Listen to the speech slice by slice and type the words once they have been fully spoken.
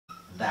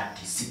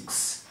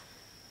36.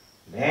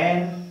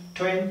 Then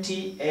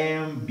 20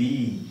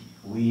 MB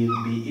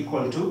will be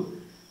equal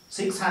to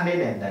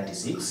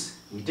 636.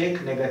 We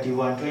take negative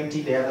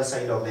 120 the other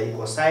side of the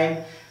equal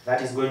sign.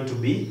 That is going to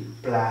be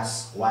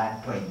plus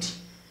 120.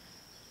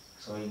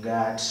 So we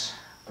got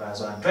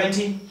plus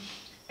 120.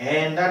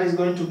 And that is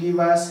going to give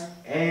us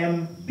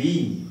MB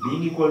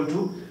being equal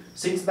to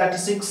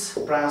 636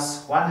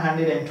 plus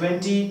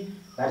 120.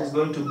 That is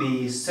going to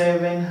be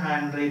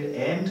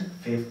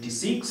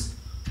 756.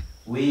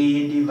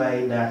 We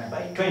divide that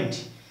by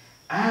 20.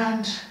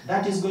 And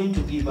that is going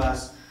to give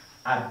us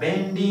a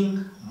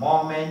bending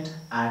moment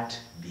at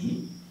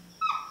B.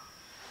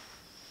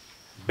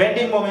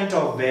 Bending moment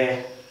of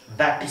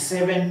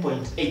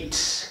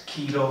 37.8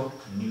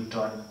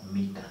 kilonewton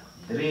meter.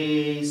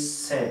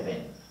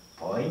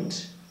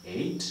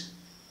 37.8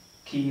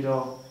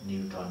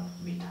 kilonewton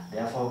meter.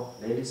 Therefore,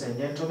 ladies and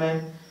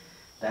gentlemen,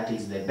 that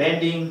is the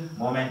bending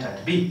moment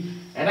at B.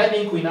 And I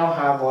think we now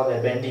have all the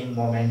bending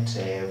moment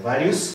values.